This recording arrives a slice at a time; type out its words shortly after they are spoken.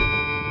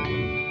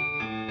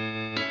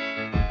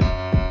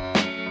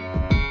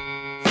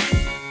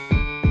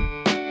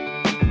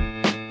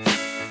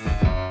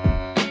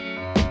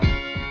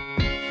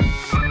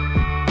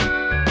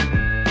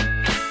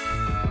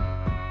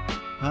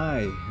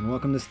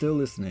Welcome to Still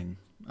Listening.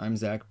 I'm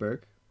Zach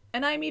Burke.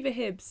 And I'm Eva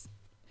Hibbs.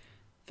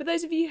 For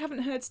those of you who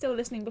haven't heard Still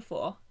Listening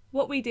before,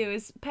 what we do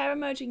is pair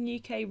emerging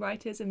UK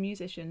writers and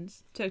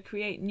musicians to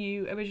create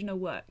new original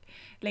work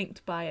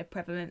linked by a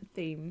prevalent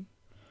theme.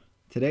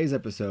 Today's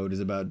episode is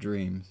about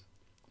dreams.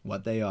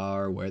 What they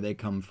are, where they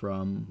come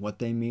from, what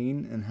they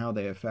mean, and how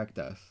they affect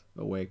us,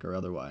 awake or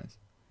otherwise.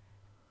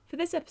 For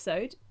this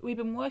episode, we've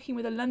been working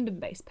with a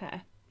London-based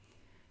pair.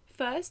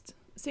 First,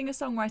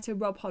 singer-songwriter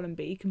Rob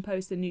Hollamby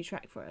composed a new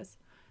track for us.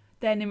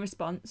 Then, in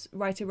response,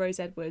 writer Rose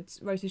Edwards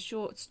wrote a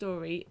short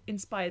story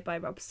inspired by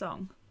Rob's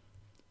song.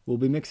 We'll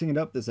be mixing it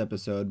up this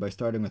episode by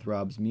starting with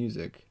Rob's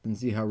music, and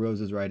see how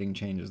Rose's writing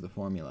changes the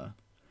formula.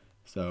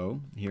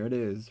 So, here it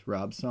is,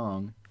 Rob's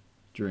song,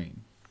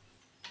 Dream.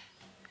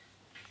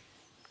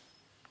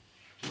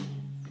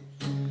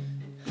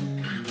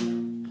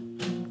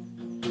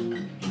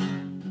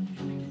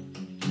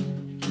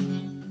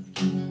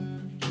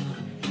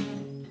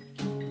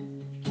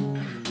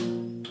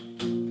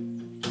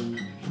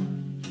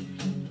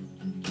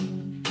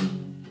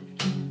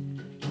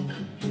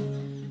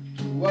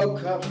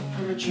 Woke up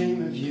from a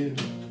dream of you,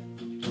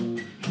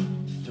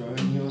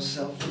 throwing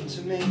yourself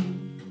into me,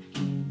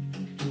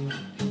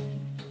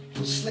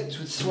 all slicked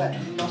with sweat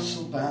and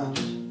muscle bound,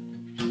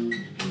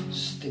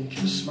 stink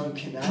of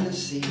smoke and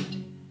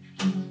aniseed.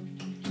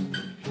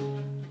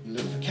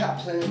 Looked for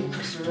Kaplan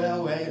across the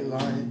railway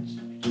lines,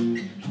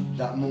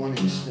 that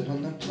morning stood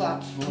on the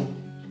platform,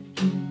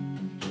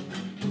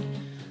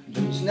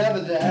 but was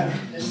never there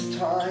at this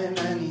time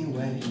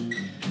anyway,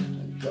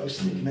 a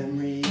ghostly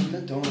memory in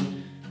the dawn.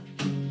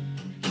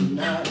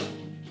 I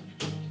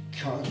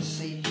can't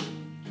see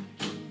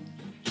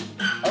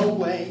a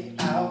way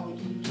out of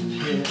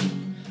here.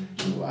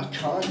 No, I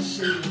can't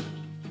see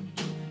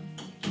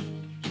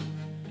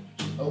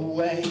a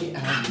way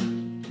out.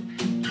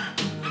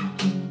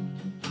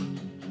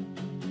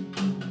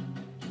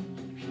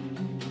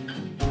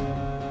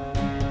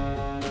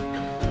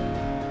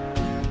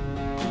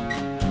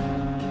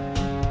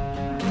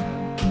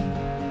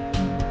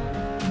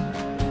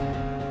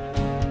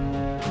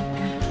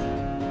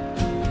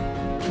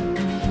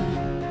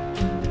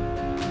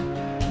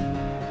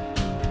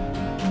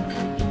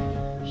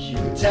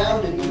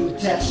 Down and you were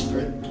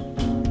desperate,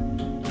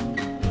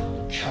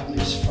 cut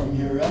loose from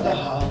your other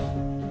half,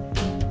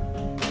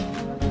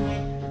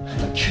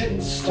 and I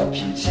couldn't stop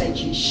you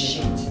taking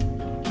shit,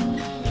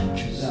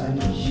 cause I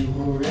knew you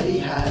already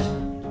had.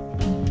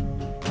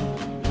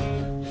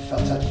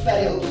 Felt I'd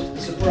failed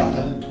as a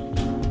brother,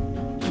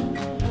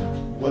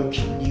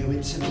 woken you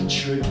into me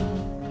true,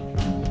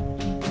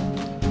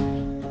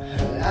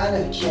 and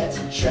Anna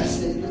getting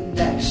dressed in the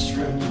next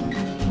room.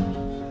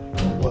 I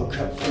woke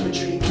up from a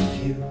dream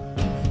of you,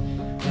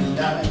 and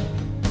I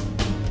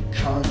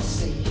can't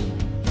see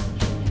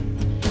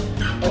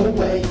a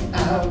way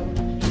out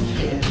of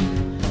here.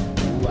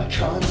 No, I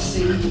can't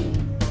see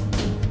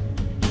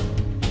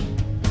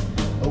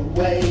a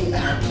way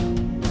out.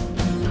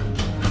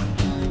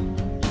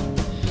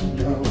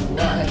 No,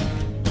 I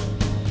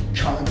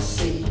can't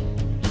see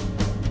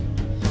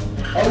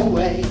a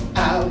way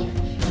out of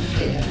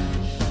here.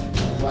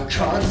 No, I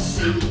can't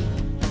see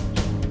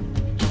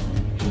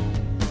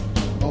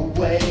a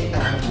way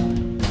out.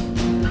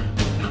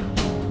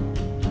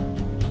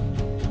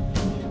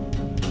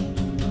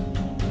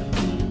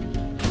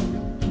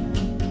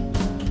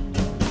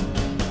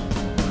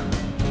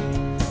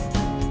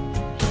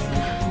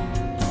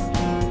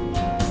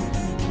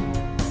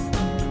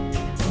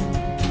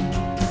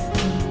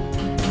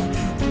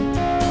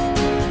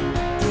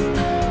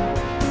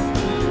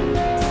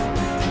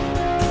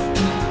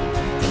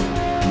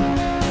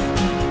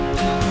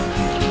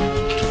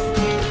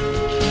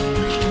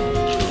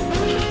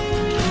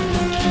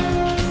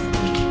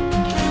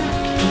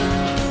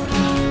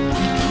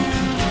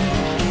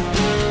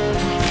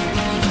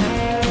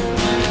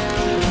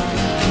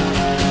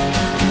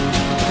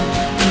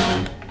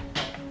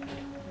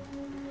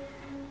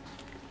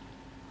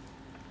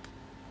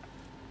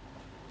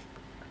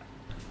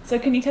 So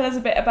can you tell us a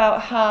bit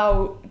about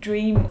how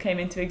Dream came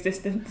into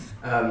existence?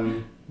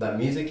 Like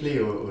musically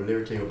or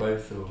lyrically or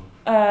both? Or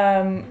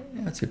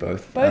I'd say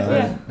both. Both,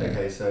 yeah.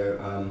 Okay,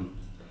 so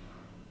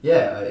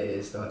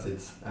it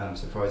started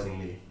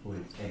surprisingly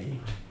with a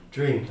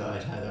dream that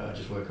I'd had. I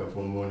just woke up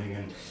one morning,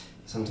 and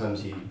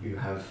sometimes you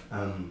have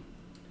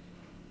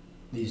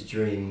these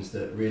dreams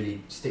that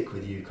really stick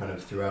with you kind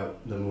of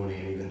throughout the morning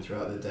and even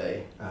throughout the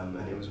day,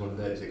 and it was one of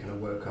those that kind of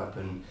woke up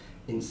and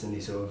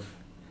instantly sort of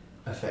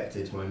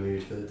affected my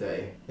mood for the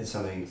day. It's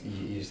something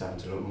used to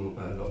happen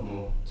a lot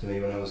more to me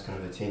when I was kind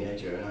of a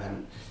teenager, and I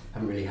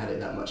haven't really had it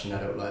that much in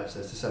adult life,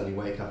 so to suddenly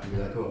wake up and be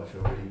like, oh, I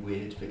feel really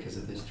weird because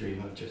of this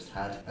dream I've just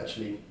had,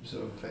 actually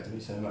sort of affected me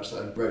so much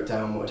that I wrote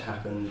down what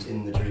happened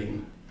in the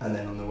dream, and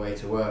then on the way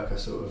to work I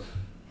sort of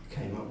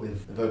came up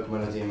with the vocal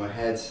melody in my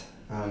head,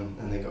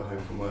 and then got home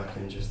from work,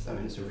 and just,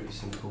 it's a really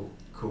simple,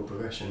 cool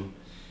progression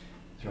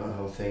throughout the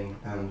whole thing.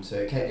 So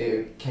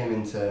it came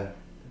into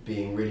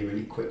being really,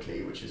 really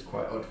quickly, which is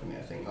quite odd for me.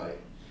 I think I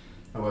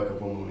woke up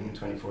one morning and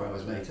 24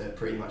 hours later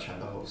pretty much had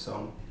the whole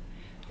song.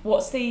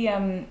 What's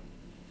the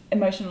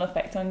emotional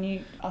effect on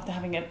you after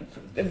having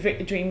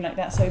a dream like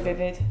that so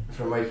vivid?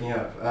 From waking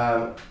up,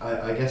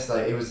 I guess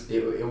like it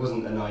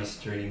wasn't a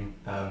nice dream,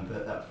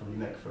 but that probably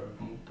make for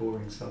a more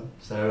boring song.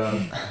 So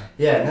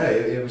yeah, no,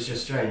 it was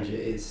just strange.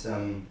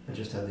 I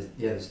just had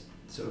this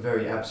sort of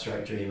very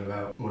abstract dream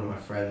about one of my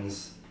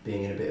friends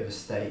being in a bit of a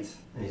state,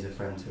 and he's a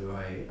friend who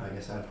I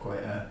guess I have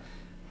quite a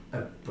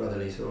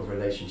brotherly sort of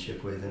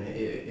relationship with, and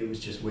it was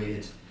just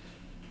weird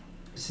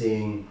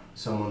seeing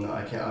someone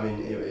that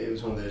it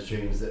was one of those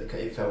dreams that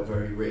it felt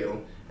very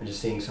real, and just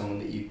seeing someone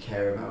that you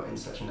care about in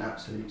such an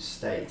absolute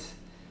state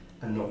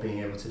and not being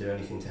able to do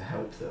anything to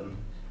help them.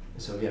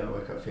 And so I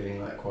woke up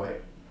feeling like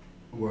quite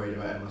worried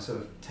about him. I sort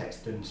of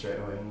texted him straight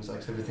away and was like,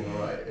 is everything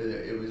alright?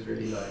 It was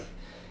really like,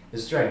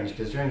 it's strange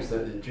because dreams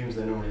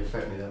don't normally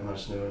affect me that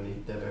much. Normally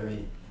they're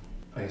very,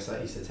 I guess,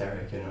 like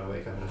esoteric, and I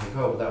wake up and I think,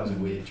 oh, well, that was a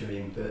weird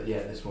dream. But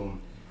yeah, this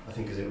one, I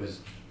think because it was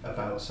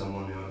about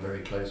someone who I'm very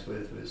close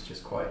with, was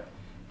just quite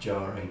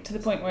jarring. To the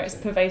point where it's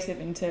pervasive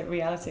into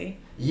reality.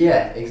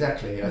 Yeah,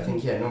 exactly. I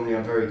think normally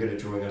I'm very good at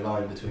drawing a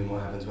line between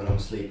what happens when I'm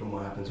asleep and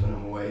what happens when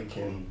I'm awake,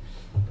 and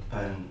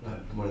I'm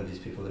one of these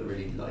people that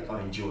really I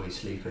enjoy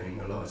sleeping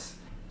a lot.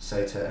 So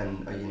it's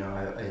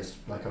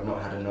like I've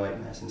not had a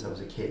nightmare since I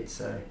was a kid.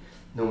 So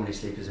normally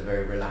sleep is a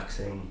very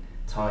relaxing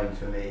time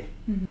for me.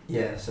 Mm-hmm.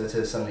 Yeah. So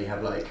to suddenly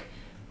have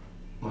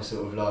my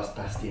sort of last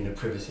bastion of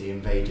privacy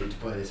invaded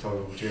by this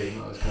horrible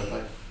dream, I was kind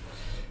of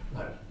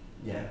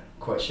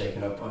quite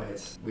shaken up by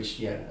it,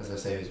 which, as I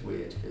say, is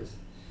weird because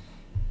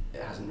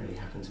it hasn't really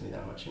happened to me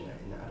that much in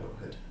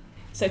adulthood.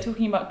 So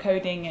talking about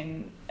coding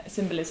and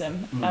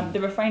symbolism,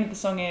 the refrain of the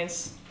song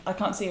is, I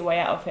can't see a way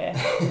out of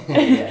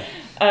here.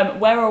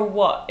 Where or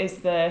what is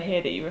the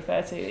here that you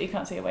refer to that you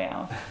can't see a way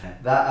out of?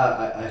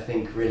 That, I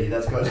think, really,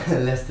 that's got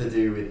less to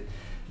do with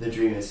the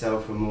dream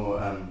itself and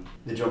more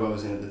the job I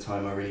was in at the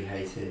time I really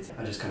hated.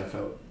 I just kind of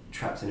felt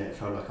trapped in it.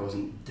 Felt like I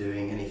wasn't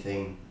doing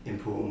anything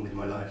important with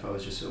my life. I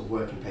was just sort of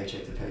working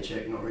paycheck to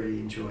paycheck, not really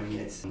enjoying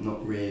it,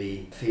 not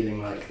really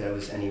feeling like there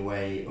was any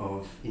way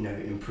of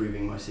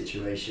improving my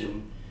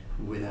situation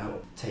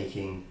without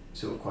taking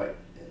sort of quite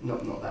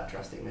not that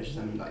drastic measures.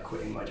 I mean, like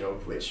quitting my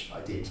job, which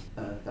I did.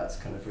 That's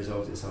kind of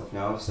resolved itself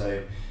now.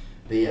 So,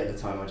 but yeah, at the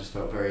time I just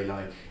felt very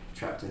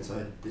trapped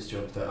inside this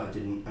job that I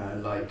didn't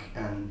like,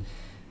 and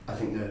I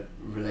think the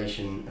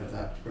relation of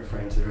that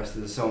refrain to the rest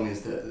of the song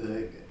is that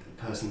the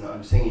person that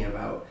I'm singing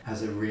about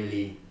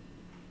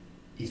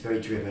he's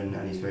very driven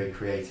and he's very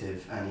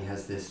creative, and he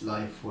has this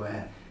life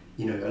where,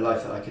 a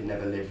life that I could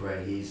never live, where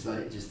he's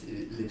just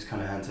lives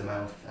kind of hand to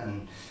mouth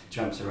and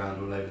jumps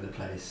around all over the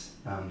place,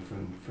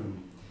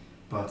 from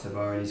bar to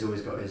bar, and he's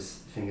always got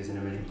his fingers in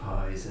a million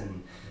pies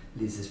and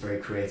leads this very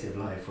creative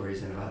life where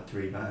he's in about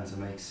 3 bands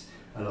and makes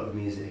a lot of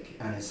music,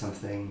 and it's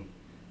something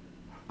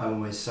I'm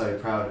always so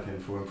proud of him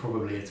for, and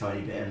probably a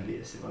tiny bit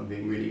envious, if I'm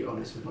being really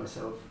honest with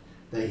myself,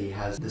 that he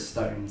has the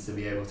stones to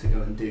be able to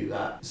go and do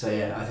that. So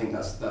yeah, I think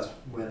that's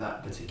where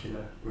that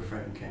particular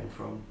refrain came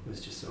from,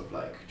 was just sort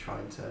of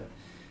trying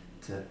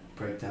to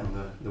break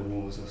down the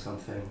walls or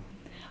something.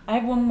 I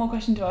have one more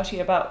question to ask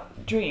you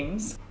about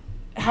dreams.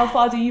 How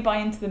far do you buy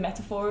into the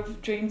metaphor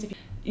of dreams?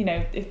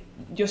 If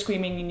you're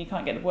screaming and you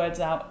can't get the words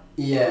out,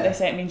 they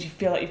say it means you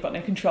feel like you've got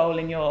no control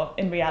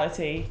in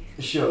reality.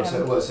 Sure.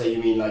 So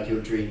you mean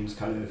your dreams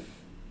kind of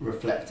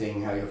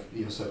reflecting how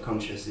your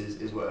subconscious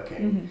is working?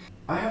 Mm-hmm.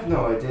 I have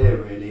no idea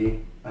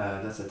really.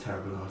 That's a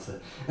terrible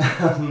answer.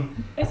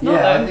 It's not.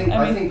 Yeah, I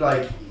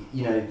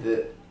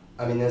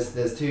think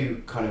there's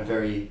two kind of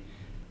very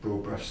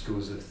broad brush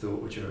schools of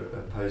thought which are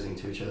opposing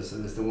to each other. So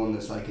there's the one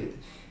that's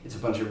it's a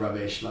bunch of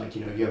rubbish, if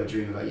you have a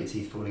dream about your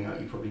teeth falling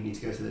out, you probably need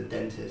to go to the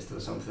dentist or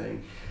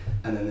something.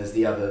 And then there's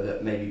the other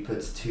that maybe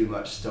puts too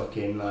much stock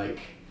in,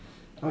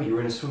 oh, you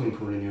were in a swimming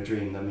pool in your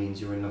dream, that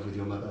means you're in love with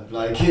your mother.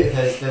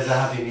 There's a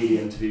happy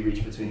medium to be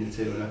reached between the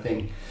two, and I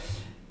think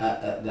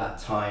at that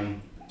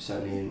time,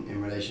 certainly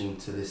in relation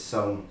to this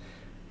song,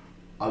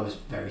 I was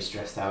very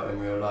stressed out in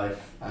real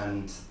life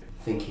and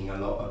thinking a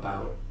lot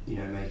about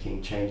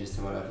making changes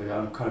to my life.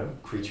 I'm kind of a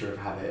creature of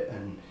habit,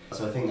 and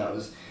so I think that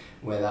was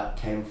where that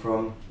came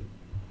from.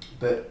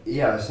 But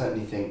yeah, I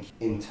certainly think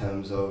in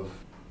terms of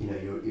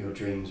your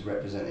dreams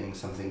representing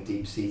something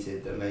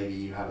deep-seated that maybe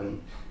you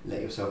haven't let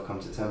yourself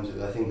come to terms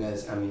with, I think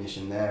there's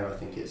ammunition there. I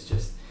think it's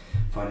just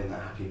finding that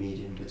happy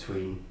medium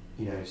between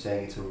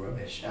saying it's all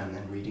rubbish and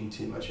then reading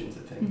too much into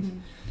things.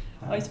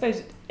 Mm-hmm. I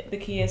suppose the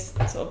key is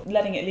sort of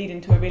letting it lead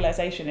into a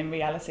realisation in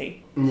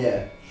reality.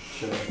 Yeah,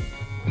 sure.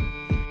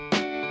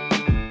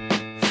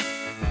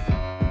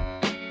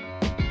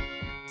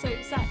 So,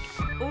 Zach,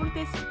 all of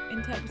this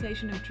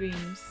interpretation of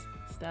dreams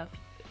stuff,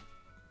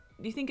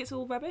 do you think it's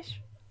all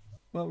rubbish?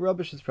 Well,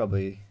 rubbish is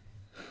probably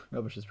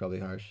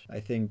harsh. I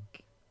think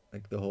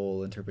the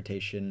whole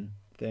interpretation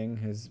thing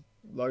has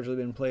largely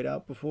been played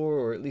out before,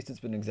 or at least it's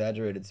been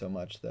exaggerated so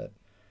much that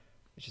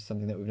it's just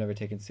something that we've never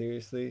taken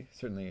seriously.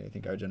 Certainly, I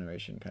think our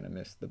generation kind of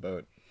missed the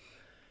boat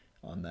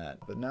on that.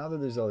 But now that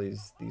there's all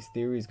these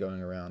theories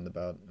going around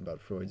about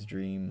Freud's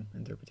dream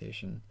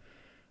interpretation,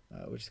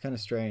 which is kind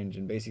of strange,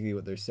 and basically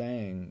what they're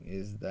saying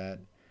is that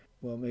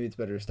Well, maybe it's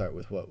better to start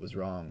with what was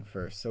wrong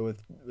first. So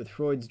with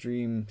Freud's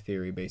dream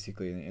theory,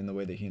 basically, in the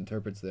way that he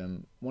interprets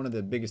them, one of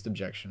the biggest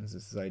objections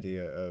is this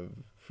idea of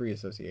free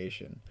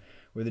association,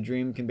 where the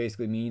dream can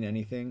basically mean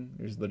anything.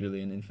 There's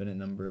literally an infinite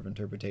number of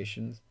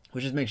interpretations,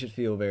 which just makes it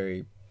feel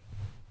very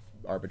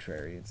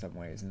arbitrary in some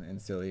ways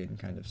and silly and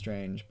kind of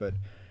strange. But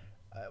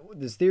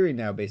this theory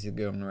now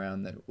basically going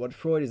around that what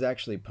Freud is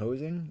actually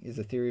posing is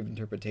a theory of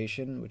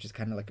interpretation, which is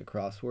kind of like a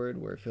crossword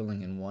where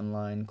filling in one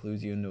line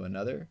clues you into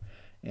another,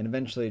 and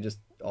eventually it just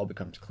all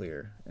becomes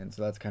clear. And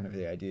so that's kind of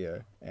the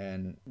idea.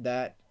 And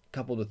that,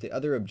 coupled with the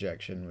other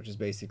objection, which is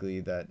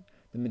basically that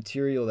the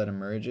material that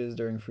emerges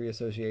during free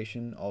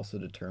association also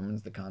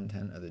determines the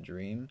content of the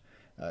dream,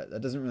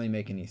 that doesn't really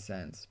make any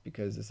sense,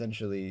 because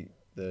essentially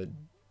the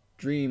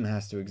dream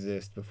has to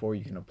exist before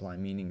you can apply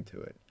meaning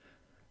to it.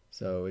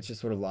 So it's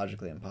just sort of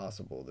logically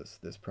impossible,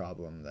 this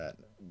problem that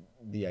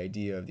the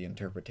idea of the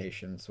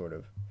interpretation sort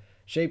of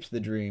shapes the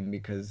dream,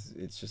 because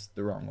it's just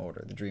the wrong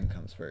order. The dream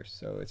comes first,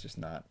 so it's just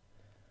not,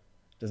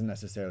 doesn't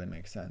necessarily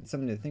make sense.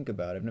 Something to think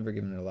about. I've never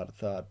given it a lot of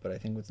thought, but I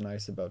think what's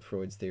nice about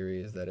Freud's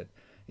theory is that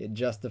it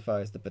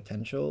justifies the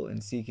potential in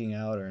seeking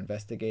out or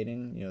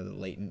investigating, the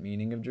latent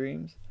meaning of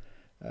dreams,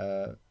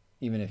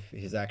 even if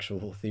his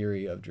actual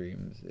theory of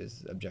dreams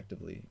is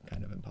objectively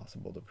kind of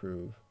impossible to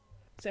prove.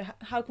 So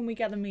how can we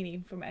gather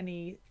meaning from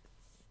any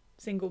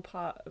single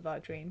part of our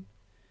dream?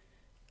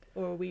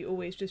 Or are we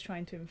always just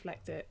trying to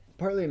inflect it?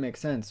 Partly it makes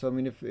sense. So, I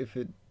mean, if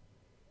it,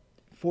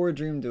 for a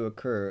dream to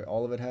occur,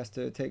 all of it has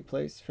to take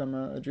place from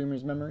a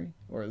dreamer's memory,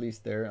 or at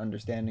least their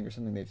understanding, or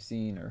something they've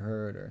seen or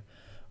heard,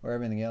 or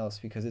everything else,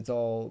 because it's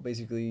all,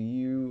 basically,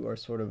 you are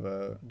sort of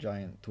a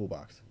giant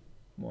toolbox,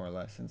 more or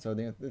less. And so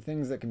the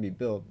things that can be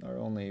built are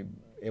only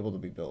able to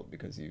be built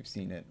because you've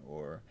seen it,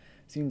 or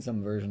seen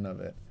some version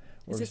of it,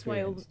 or Is this why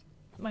experienced.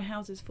 my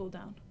houses fall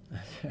down?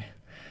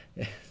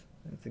 Yes,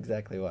 that's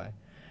exactly why.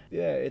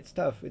 Yeah, it's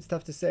tough. It's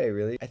tough to say,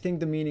 really. I think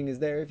the meaning is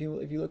there if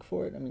you look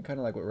for it. I mean, kind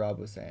of like what Rob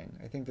was saying.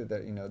 I think that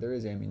there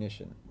is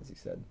ammunition, as he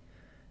said,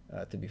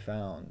 to be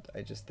found.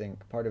 I just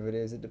think part of it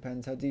is it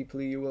depends how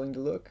deeply you're willing to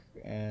look,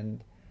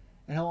 and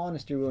how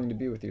honest you're willing to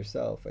be with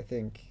yourself. I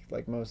think,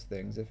 like most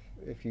things,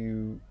 if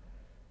you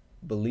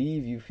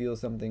believe you feel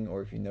something,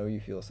 or if you know you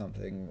feel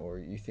something, or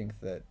you think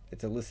that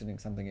it's eliciting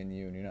something in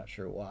you and you're not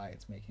sure why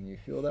it's making you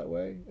feel that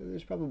way,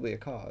 there's probably a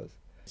cause.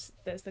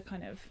 There's the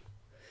kind of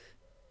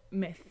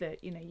myth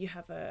that you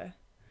have a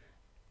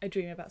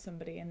dream about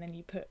somebody and then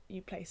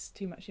you place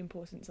too much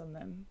importance on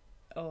them,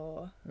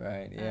 or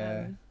right,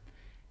 yeah.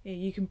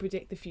 You can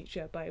predict the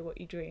future by what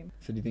you dream.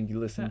 So do you think you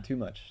listen too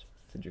much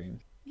to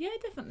dreams? Yeah,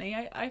 definitely.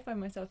 I find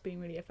myself being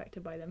really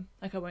affected by them.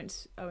 Like I won't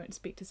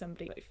speak to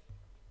somebody like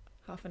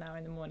half an hour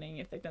in the morning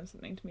if they've done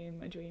something to me in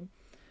my dream.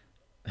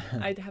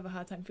 I'd have a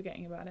hard time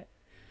forgetting about it.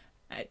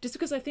 Just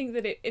because I think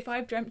that if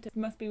I've dreamt it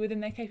must be within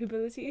their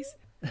capabilities.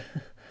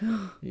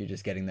 You're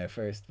just getting there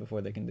first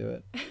before they can do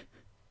it.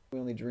 We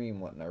only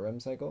dream, in our REM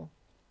cycle?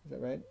 Is that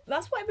right?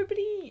 That's what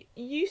everybody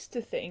used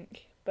to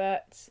think,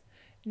 but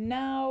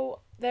now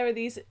there are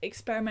these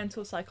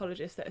experimental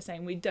psychologists that are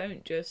saying we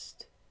don't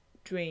just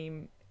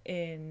dream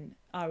in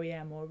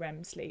REM or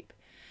REM sleep,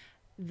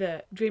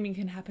 that dreaming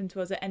can happen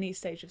to us at any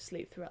stage of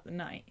sleep throughout the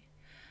night.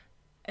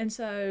 And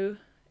so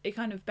it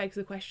kind of begs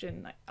the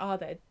question, like, are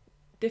there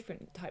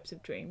different types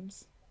of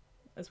dreams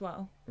as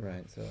well?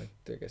 Right, so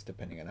I guess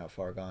depending on how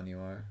far gone you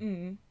are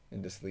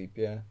into sleep,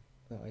 yeah.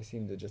 No, I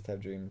seem to just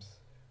have dreams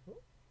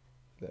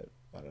that,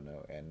 I don't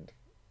know, end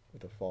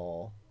with a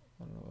fall.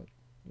 I don't know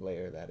what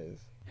layer that is.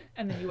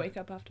 And then you wake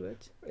up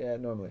afterwards? Yeah,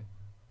 normally.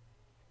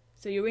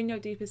 So you're in your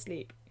deepest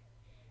sleep.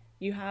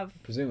 You have...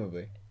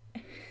 Presumably.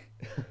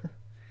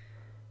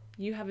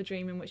 You have a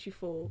dream in which you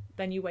fall,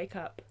 then you wake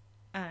up,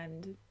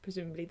 and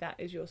presumably that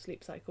is your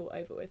sleep cycle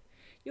over with.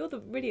 You're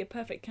really a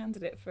perfect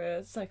candidate for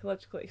a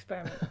psychological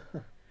experiment.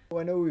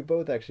 Well, I know we've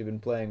both actually been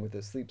playing with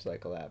the Sleep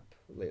Cycle app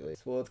lately.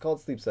 Well, it's called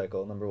Sleep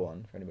Cycle, number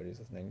one, for anybody who's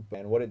listening.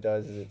 And what it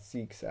does is it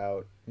seeks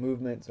out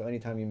movement. So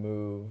anytime you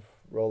move,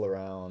 roll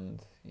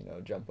around,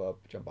 jump up,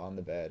 jump on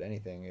the bed,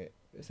 anything, it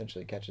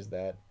essentially catches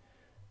that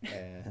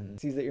and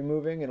sees that you're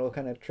moving. It'll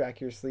kind of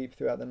track your sleep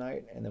throughout the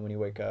night. And then when you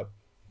wake up,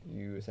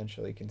 you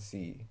essentially can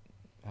see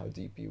how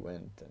deep you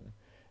went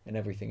and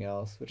everything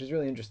else, which is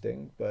really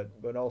interesting.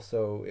 But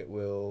also it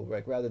will,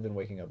 like, rather than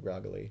waking up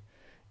groggily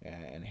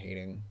and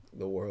hating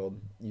the world,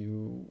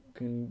 you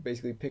can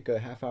basically pick a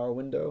half-hour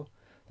window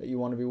that you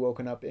want to be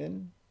woken up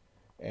in,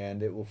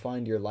 and it will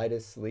find your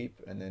lightest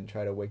sleep and then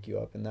try to wake you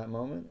up in that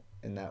moment,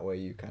 and that way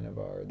you kind of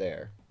are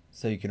there.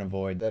 So you can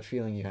avoid that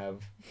feeling you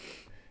have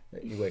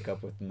that you wake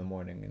up with in the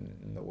morning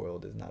and the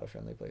world is not a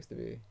friendly place to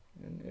be,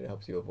 and it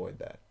helps you avoid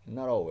that.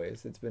 Not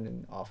always, it's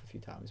been off a few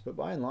times, but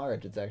by and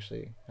large it's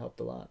actually helped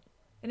a lot.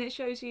 And it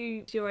shows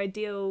you your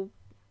ideal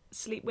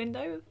sleep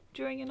window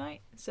during a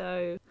night.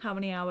 So how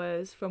many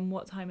hours, from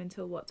what time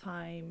until what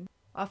time.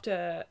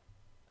 After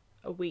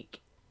a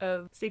week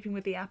of sleeping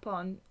with the app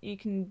on,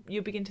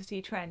 you'll begin to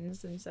see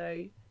trends, and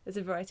so there's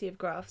a variety of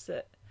graphs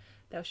that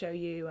they'll show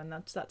you, and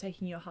they'll start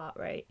taking your heart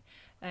rate.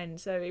 And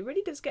so it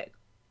really does get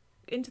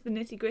into the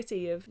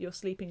nitty-gritty of your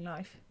sleeping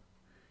life.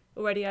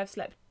 Already I've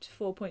slept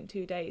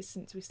 4.2 days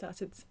since we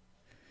started That's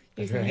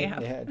using the right.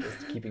 app. Yeah,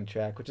 just keeping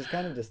track, which is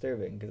kind of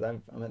disturbing because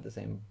I'm at the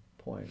same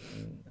point,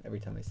 and every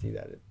time I see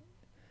that,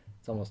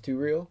 it's almost too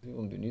real.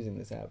 People have been using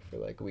this app for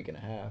like a week and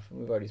a half, and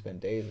we've already spent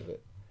days of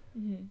it,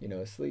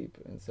 asleep.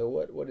 And so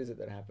what is it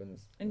that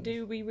happens? And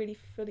do we really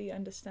fully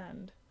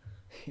understand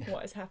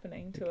what is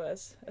happening to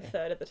us a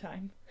third of the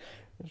time?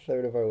 A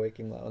third of our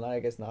waking lives. Well, I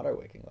guess not our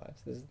waking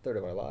lives. This is a third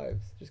of our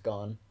lives. Just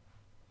gone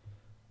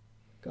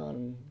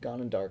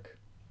and dark.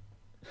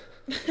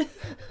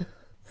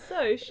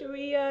 So, shall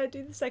we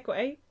do the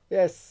segue?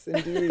 Yes,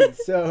 indeed.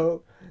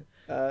 So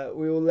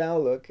we will now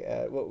look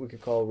at what we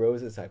could call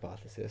Rose's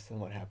hypothesis and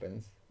what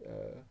happens,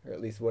 or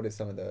at least what is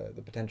some of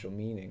the potential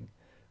meaning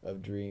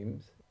of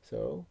dreams.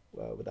 So,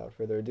 without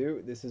further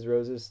ado, this is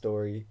Rose's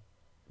story,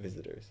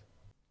 Visitors.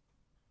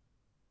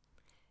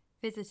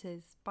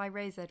 Visitors by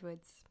Rose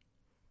Edwards.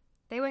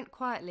 They went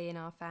quietly in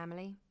our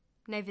family.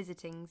 No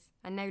visitings,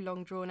 and no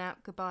long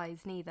drawn-out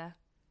goodbyes neither.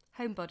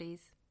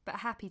 Homebodies, but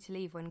happy to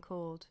leave when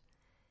called.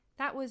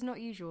 That was not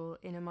usual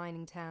in a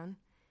mining town.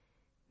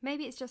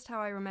 Maybe it's just how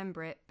I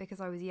remember it, because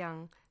I was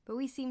young, but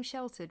we seemed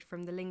sheltered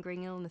from the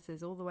lingering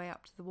illnesses all the way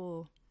up to the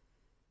war.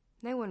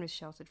 No one was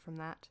sheltered from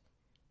that.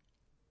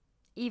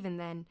 Even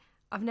then,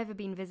 I've never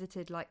been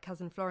visited like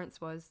Cousin Florence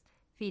was,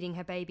 feeding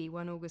her baby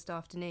one August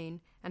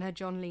afternoon, and her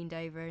John leaned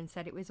over and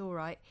said it was all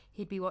right,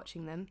 he'd be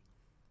watching them.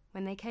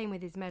 When they came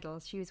with his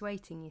medals, she was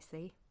waiting, you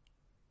see.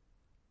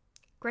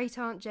 Great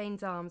Aunt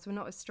Jane's arms were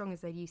not as strong as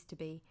they used to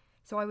be,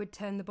 so I would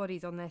turn the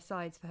bodies on their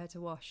sides for her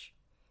to wash.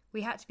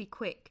 We had to be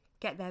quick,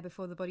 get there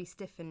before the body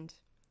stiffened.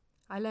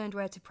 I learned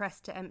where to press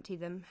to empty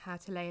them, how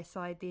to lay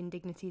aside the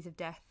indignities of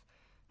death,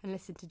 and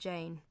listen to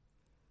Jane.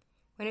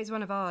 When it was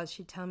one of ours,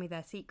 she'd tell me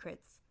their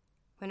secrets.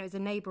 When it was a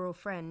neighbour or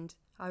friend,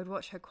 I would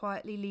watch her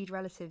quietly lead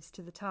relatives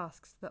to the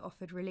tasks that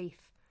offered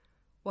relief,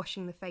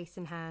 washing the face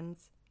and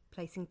hands,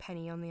 placing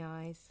penny on the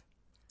eyes.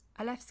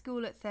 I left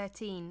school at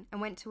 13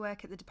 and went to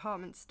work at the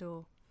department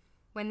store.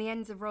 When the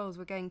ends of rolls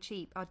were going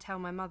cheap, I'd tell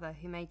my mother,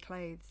 who made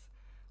clothes.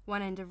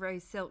 One end of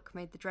rose silk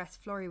made the dress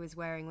Florrie was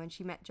wearing when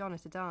she met John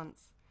at a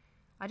dance.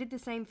 I did the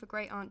same for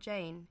Great Aunt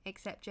Jane,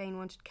 except Jane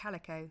wanted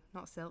calico,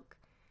 not silk.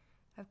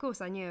 Of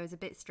course I knew I was a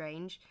bit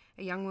strange,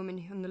 a young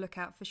woman on the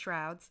lookout for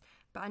shrouds,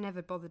 but I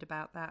never bothered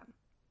about that.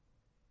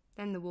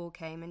 Then the war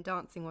came and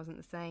dancing wasn't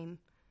the same.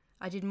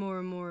 I did more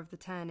and more of the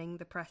turning,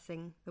 the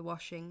pressing, the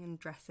washing and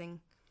dressing.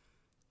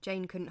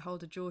 Jane couldn't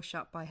hold a jaw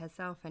shut by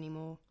herself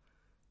anymore.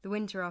 The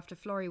winter after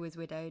Florrie was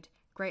widowed,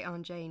 Great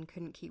Aunt Jane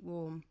couldn't keep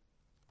warm.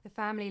 The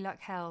family luck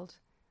held.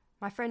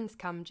 My friends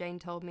come, Jane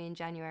told me in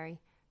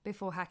January,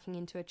 before hacking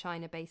into a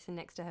china basin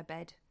next to her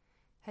bed.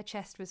 Her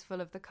chest was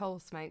full of the coal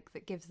smoke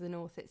that gives the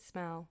north its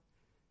smell.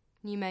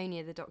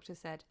 Pneumonia, the doctor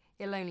said.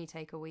 It'll only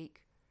take a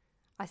week.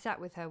 I sat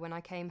with her when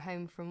I came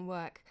home from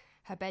work,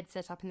 her bed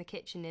set up in the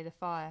kitchen near the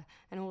fire,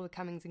 and all the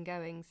comings and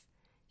goings.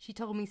 She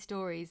told me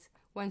stories,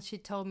 ones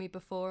she'd told me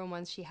before and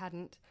ones she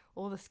hadn't,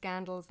 all the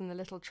scandals and the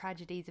little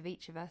tragedies of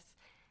each of us,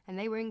 and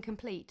they were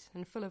incomplete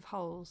and full of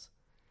holes.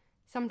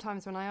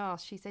 Sometimes when I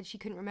asked, she said she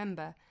couldn't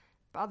remember,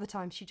 but other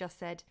times she just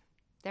said,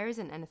 there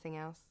isn't anything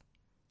else.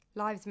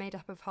 Lives made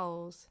up of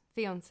holes,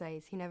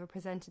 fiancés who never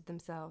presented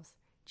themselves,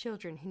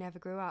 children who never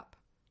grew up,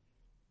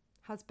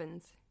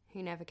 husbands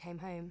who never came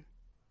home.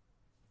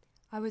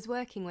 I was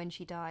working when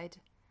she died.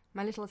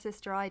 My little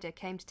sister Ida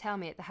came to tell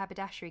me at the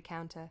haberdashery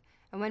counter,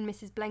 and when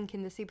Mrs.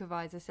 Blenkin, the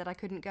supervisor, said I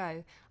couldn't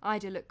go,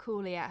 Ida looked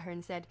coolly at her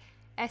and said,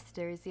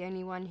 Esther is the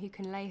only one who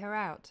can lay her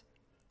out.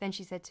 Then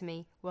she said to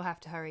me, we'll have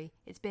to hurry,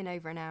 it's been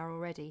over an hour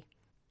already.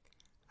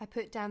 I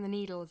put down the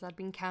needles I'd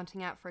been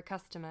counting out for a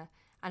customer,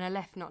 and I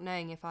left not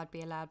knowing if I'd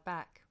be allowed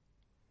back.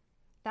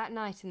 That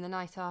night and the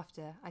night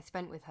after, I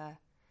spent with her.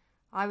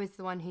 I was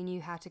the one who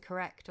knew how to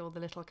correct all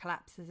the little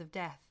collapses of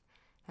death,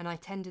 and I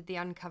tended the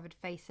uncovered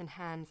face and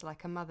hands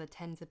like a mother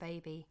tends a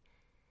baby.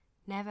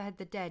 Never had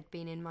the dead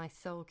been in my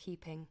sole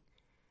keeping.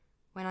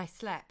 When I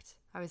slept,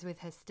 I was with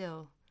her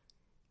still.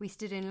 We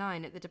stood in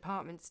line at the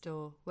department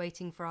store,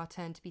 waiting for our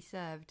turn to be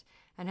served,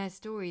 and her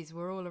stories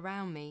were all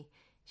around me.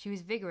 She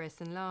was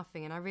vigorous and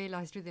laughing, and I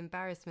realised with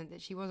embarrassment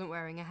that she wasn't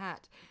wearing a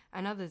hat,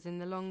 and others in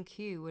the long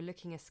queue were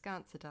looking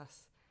askance at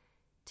us.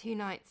 2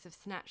 nights of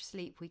snatched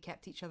sleep we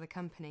kept each other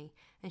company,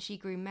 and she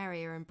grew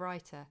merrier and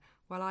brighter,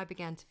 while I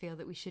began to feel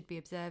that we should be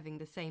observing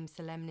the same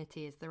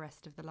solemnity as the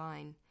rest of the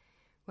line.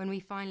 When we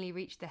finally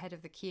reached the head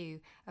of the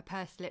queue, a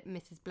pursed-lipped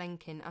Mrs.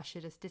 Blenkin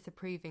ushered us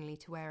disapprovingly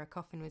to where a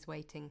coffin was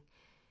waiting.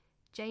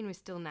 Jane was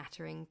still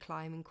nattering,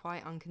 climbing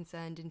quite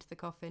unconcerned into the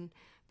coffin,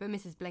 but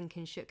Mrs.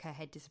 Blenkin shook her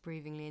head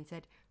disapprovingly and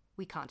said,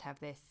 we can't have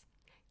this.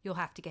 You'll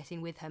have to get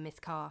in with her, Miss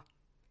Carr.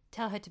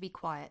 Tell her to be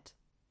quiet.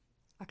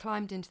 I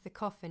climbed into the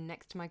coffin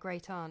next to my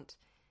great-aunt,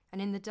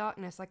 and in the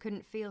darkness I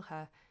couldn't feel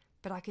her,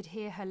 but I could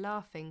hear her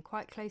laughing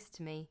quite close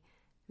to me,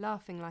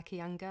 laughing like a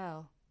young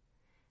girl.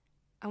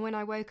 And when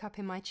I woke up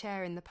in my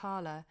chair in the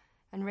parlour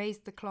and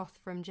raised the cloth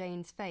from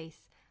Jane's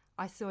face,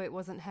 I saw it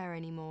wasn't her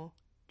anymore,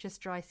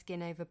 just dry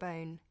skin over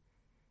bone.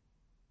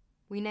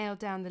 We nailed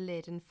down the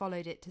lid and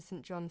followed it to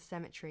St. John's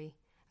Cemetery,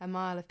 a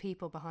mile of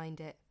people behind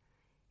it.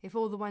 If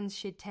all the ones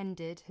she'd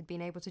tended had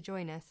been able to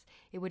join us,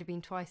 it would have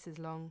been twice as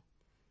long.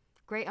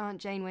 Great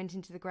Aunt Jane went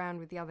into the ground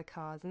with the other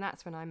cars, and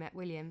that's when I met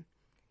William.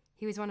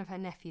 He was one of her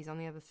nephews on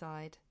the other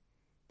side.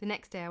 The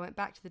next day I went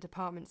back to the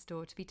department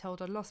store to be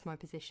told I'd lost my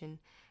position,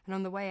 and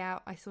on the way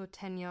out I saw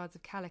 10 yards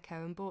of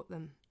calico and bought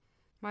them.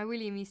 My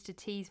William used to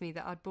tease me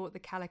that I'd bought the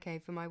calico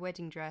for my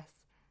wedding dress,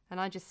 and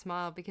I just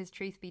smiled because,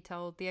 truth be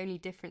told, the only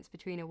difference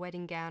between a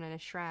wedding gown and a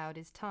shroud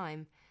is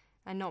time,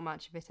 and not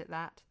much of it at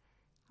that.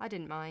 I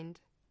didn't mind.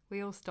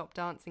 We all stopped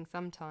dancing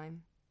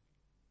sometime.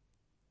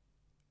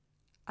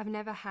 I've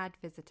never had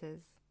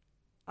visitors.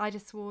 I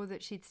just swore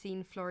that she'd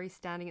seen Florrie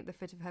standing at the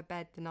foot of her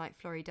bed the night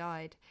Florrie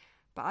died,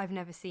 but I've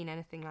never seen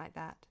anything like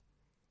that.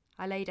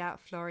 I laid out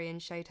Florrie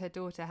and showed her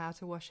daughter how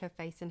to wash her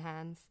face and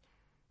hands.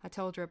 I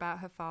told her about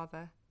her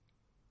father.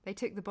 They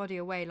took the body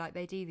away like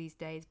they do these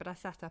days, but I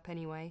sat up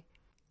anyway.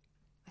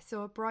 I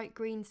saw a bright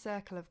green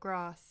circle of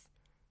grass.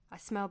 I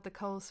smelled the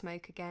coal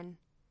smoke again.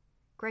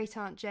 Great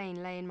Aunt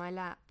Jane lay in my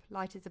lap,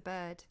 light as a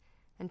bird,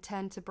 and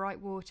turned to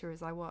bright water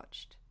as I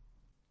watched.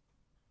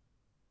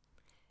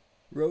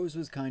 Rose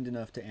was kind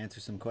enough to answer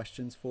some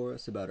questions for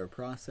us about her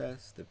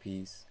process, the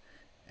piece,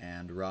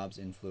 and Rob's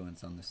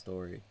influence on the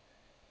story.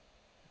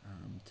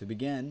 To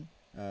begin,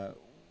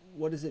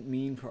 what does it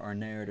mean for our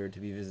narrator to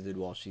be visited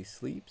while she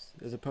sleeps,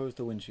 as opposed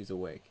to when she's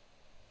awake?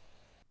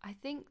 I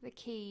think the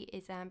key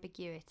is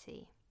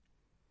ambiguity.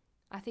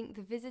 I think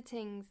the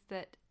visitings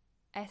that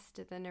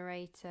Esther, the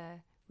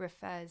narrator,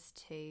 refers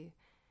to,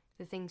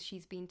 the things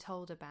she's been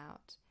told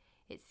about,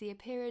 it's the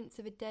appearance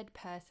of a dead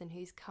person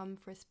who's come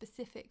for a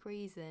specific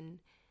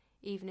reason,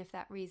 even if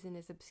that reason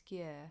is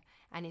obscure,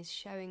 and is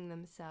showing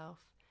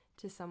themselves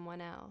to someone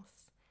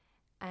else.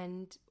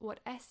 And what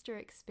Esther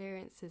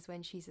experiences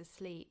when she's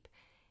asleep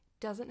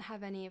doesn't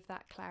have any of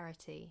that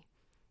clarity.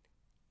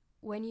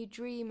 When you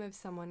dream of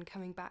someone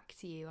coming back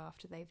to you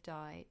after they've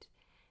died,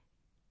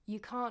 you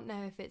can't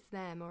know if it's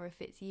them or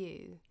if it's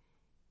you.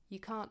 You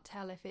can't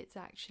tell if it's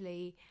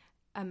actually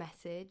a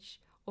message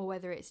or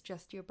whether it's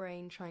just your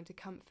brain trying to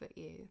comfort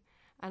you.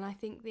 And I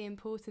think the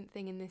important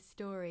thing in this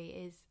story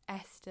is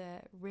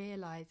Esther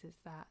realises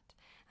that,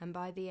 and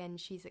by the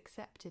end she's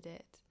accepted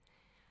it.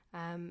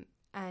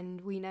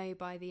 And we know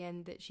by the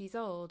end that she's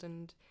old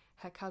and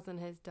her cousin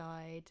has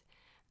died,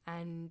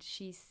 and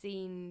she's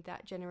seen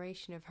that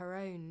generation of her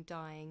own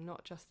dying,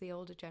 not just the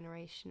older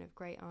generation of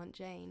Great Aunt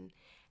Jane,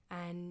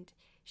 and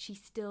she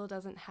still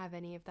doesn't have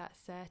any of that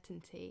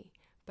certainty,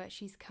 but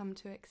she's come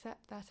to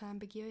accept that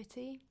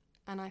ambiguity,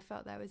 and I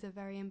felt that was a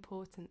very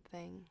important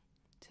thing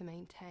to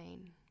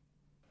maintain.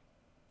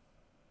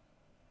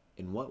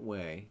 In what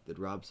way did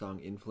Rob's song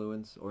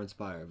influence or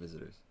inspire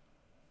visitors?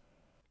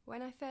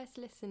 When I first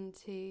listened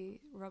to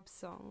Rob's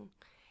song,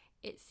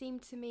 it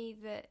seemed to me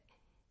that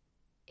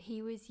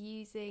he was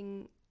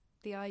using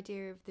the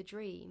idea of the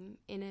dream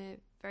in a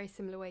very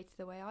similar way to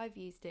the way I've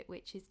used it,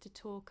 which is to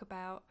talk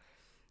about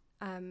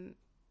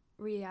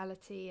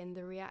reality and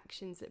the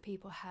reactions that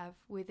people have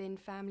within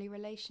family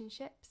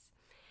relationships.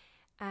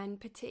 And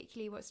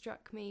particularly what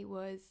struck me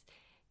was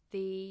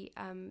the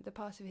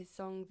part of his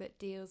song that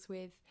deals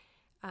with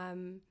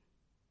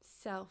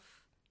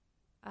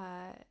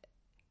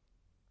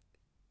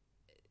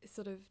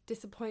sort of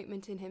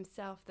disappointment in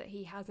himself that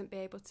he hasn't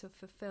been able to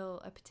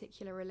fulfill a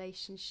particular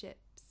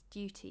relationship's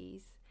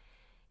duties,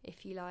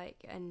 if you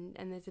like, and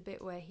there's a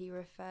bit where he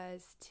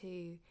refers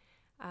to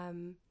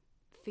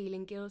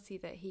feeling guilty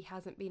that he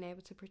hasn't been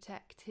able to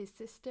protect his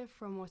sister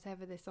from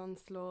whatever this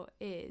onslaught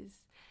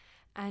is.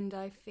 And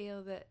I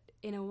feel that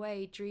in a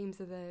way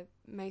dreams are the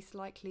most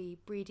likely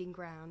breeding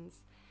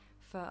grounds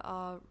for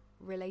our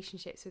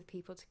relationships with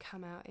people to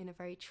come out in a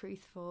very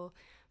truthful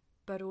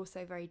but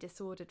also very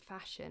disordered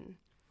fashion.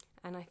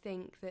 And I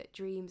think that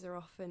dreams are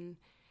often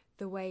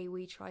the way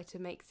we try to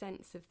make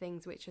sense of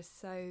things which are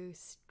so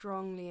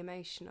strongly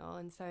emotional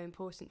and so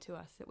important to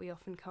us that we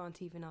often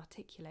can't even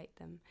articulate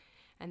them.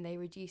 And they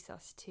reduce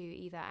us to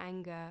either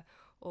anger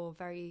or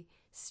very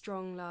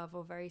strong love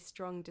or very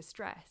strong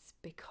distress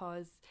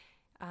because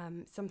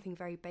something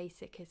very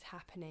basic is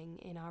happening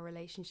in our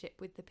relationship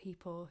with the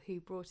people who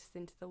brought us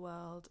into the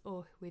world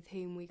or with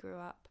whom we grew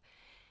up.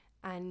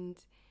 And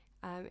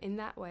in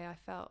that way, I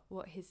felt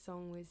what his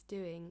song was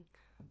doing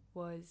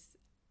was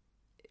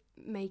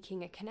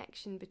making a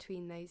connection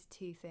between those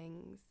two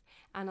things.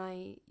 And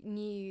I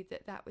knew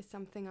that that was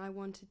something I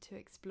wanted to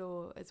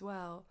explore as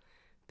well,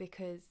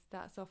 because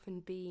that's often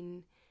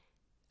been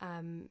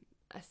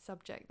a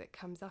subject that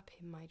comes up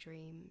in my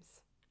dreams.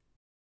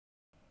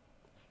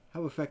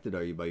 How affected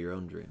are you by your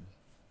own dreams?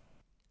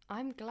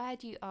 I'm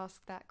glad you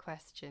asked that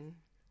question.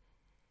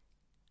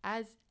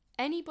 As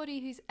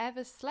anybody who's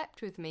ever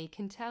slept with me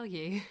can tell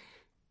you,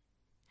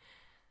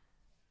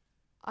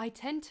 I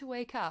tend to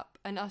wake up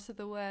and utter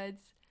the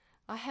words,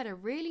 "I had a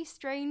really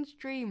strange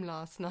dream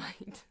last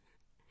night."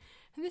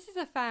 And this is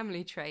a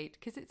family trait,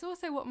 because it's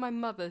also what my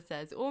mother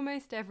says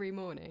almost every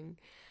morning.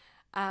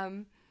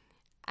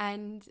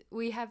 And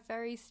we have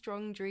very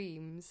strong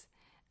dreams.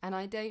 And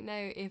I don't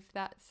know if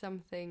that's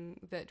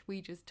something that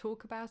we just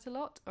talk about a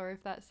lot or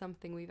if that's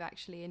something we've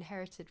actually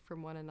inherited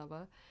from one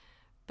another.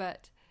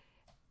 But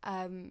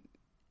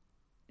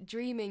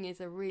dreaming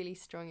is a really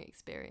strong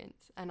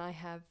experience, and I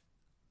have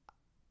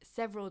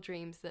several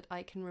dreams that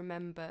I can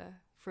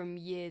remember from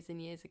years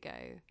and years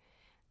ago,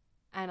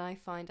 and I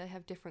find I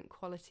have different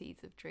qualities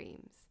of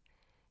dreams.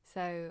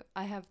 So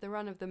I have the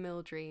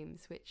run-of-the-mill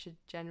dreams, which are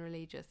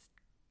generally just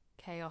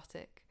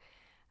chaotic,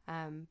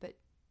 but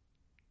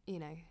you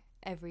know,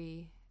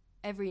 every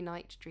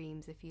night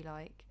dreams, if you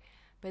like.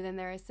 But then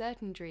there are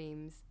certain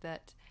dreams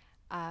that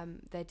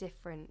they're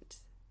different.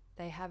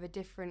 They have a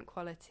different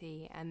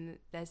quality, and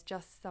there's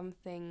just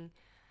something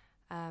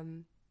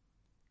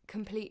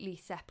completely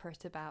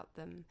separate about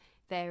them.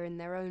 They're in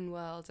their own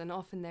world, and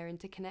often they're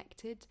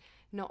interconnected,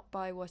 not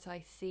by what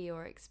I see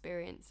or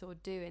experience or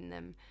do in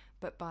them,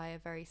 but by a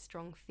very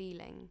strong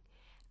feeling.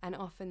 And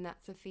often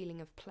that's a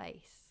feeling of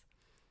place.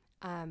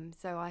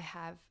 So I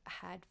have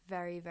had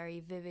very, very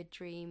vivid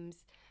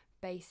dreams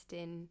based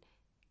in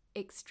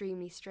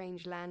extremely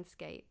strange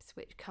landscapes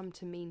which come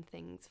to mean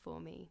things for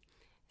me.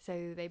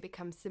 So they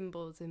become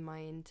symbols in my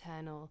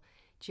internal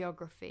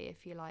geography,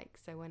 if you like.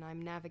 So when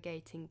I'm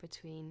navigating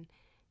between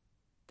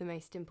the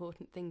most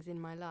important things in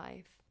my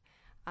life,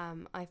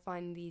 I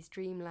find these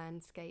dream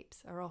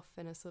landscapes are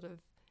often a sort of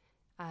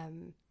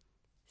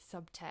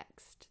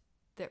subtext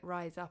that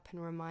rise up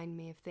and remind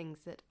me of things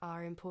that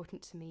are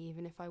important to me,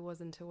 even if I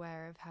wasn't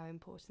aware of how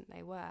important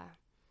they were.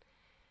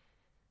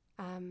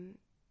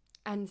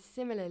 And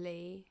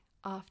similarly,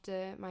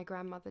 after my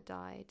grandmother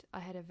died, I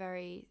had a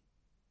very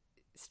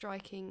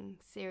striking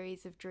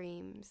series of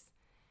dreams.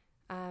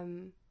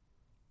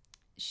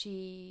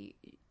 She,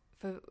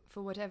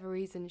 for whatever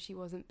reason, she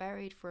wasn't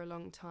buried for a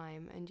long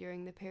time, and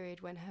during the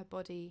period when her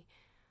body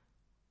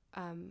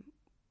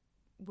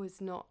was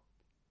not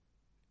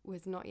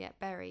yet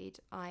buried,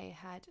 I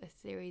had a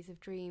series of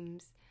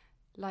dreams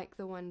like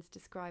the ones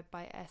described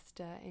by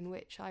Esther, in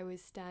which I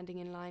was standing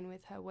in line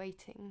with her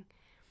waiting,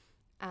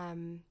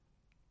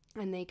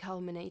 and they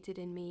culminated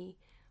in me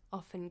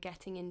often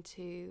getting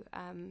into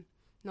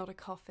not a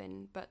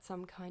coffin but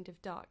some kind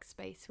of dark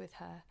space with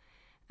her,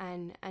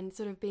 and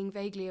sort of being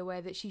vaguely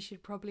aware that she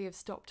should probably have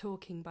stopped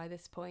talking by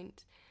this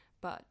point,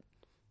 but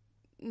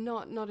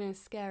not in a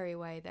scary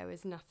way. There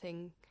was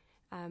nothing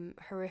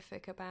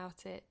horrific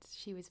about it.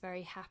 She was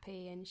very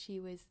happy, and she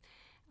was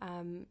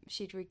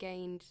she'd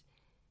regained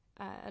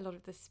a lot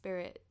of the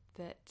spirit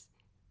that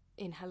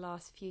in her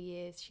last few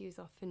years she was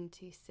often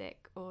too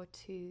sick or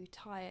too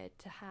tired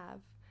to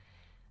have.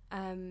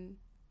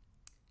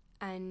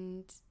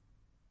 And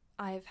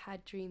I've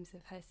had dreams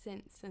of her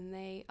since, and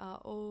they are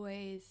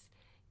always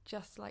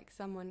just like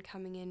someone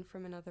coming in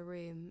from another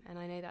room. And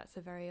I know that's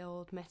a very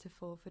old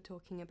metaphor for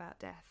talking about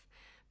death,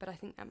 but I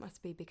think that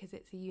must be because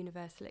it's a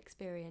universal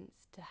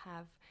experience to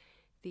have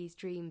these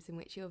dreams in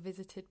which you're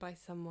visited by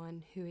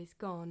someone who is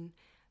gone,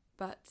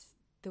 but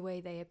the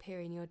way they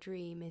appear in your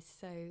dream is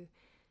so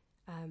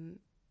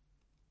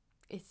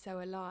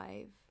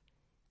alive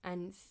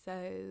and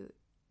so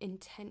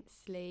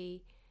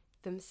intensely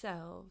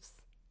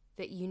themselves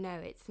that you know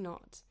it's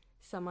not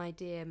some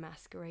idea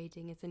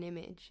masquerading as an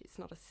image, it's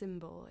not a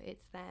symbol,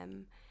 it's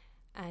them,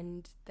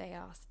 and they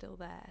are still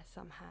there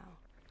somehow.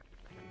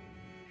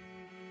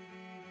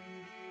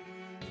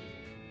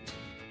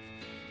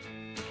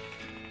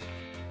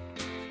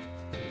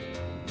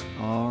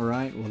 All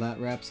right, well, that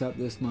wraps up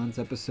this month's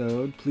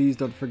episode. Please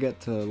don't forget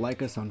to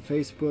like us on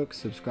Facebook,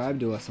 subscribe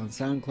to us on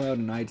SoundCloud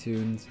and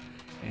iTunes,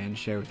 and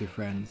share with your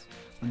friends.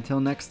 Until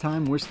next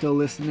time, we're still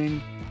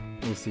listening.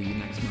 We'll see you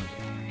next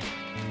month.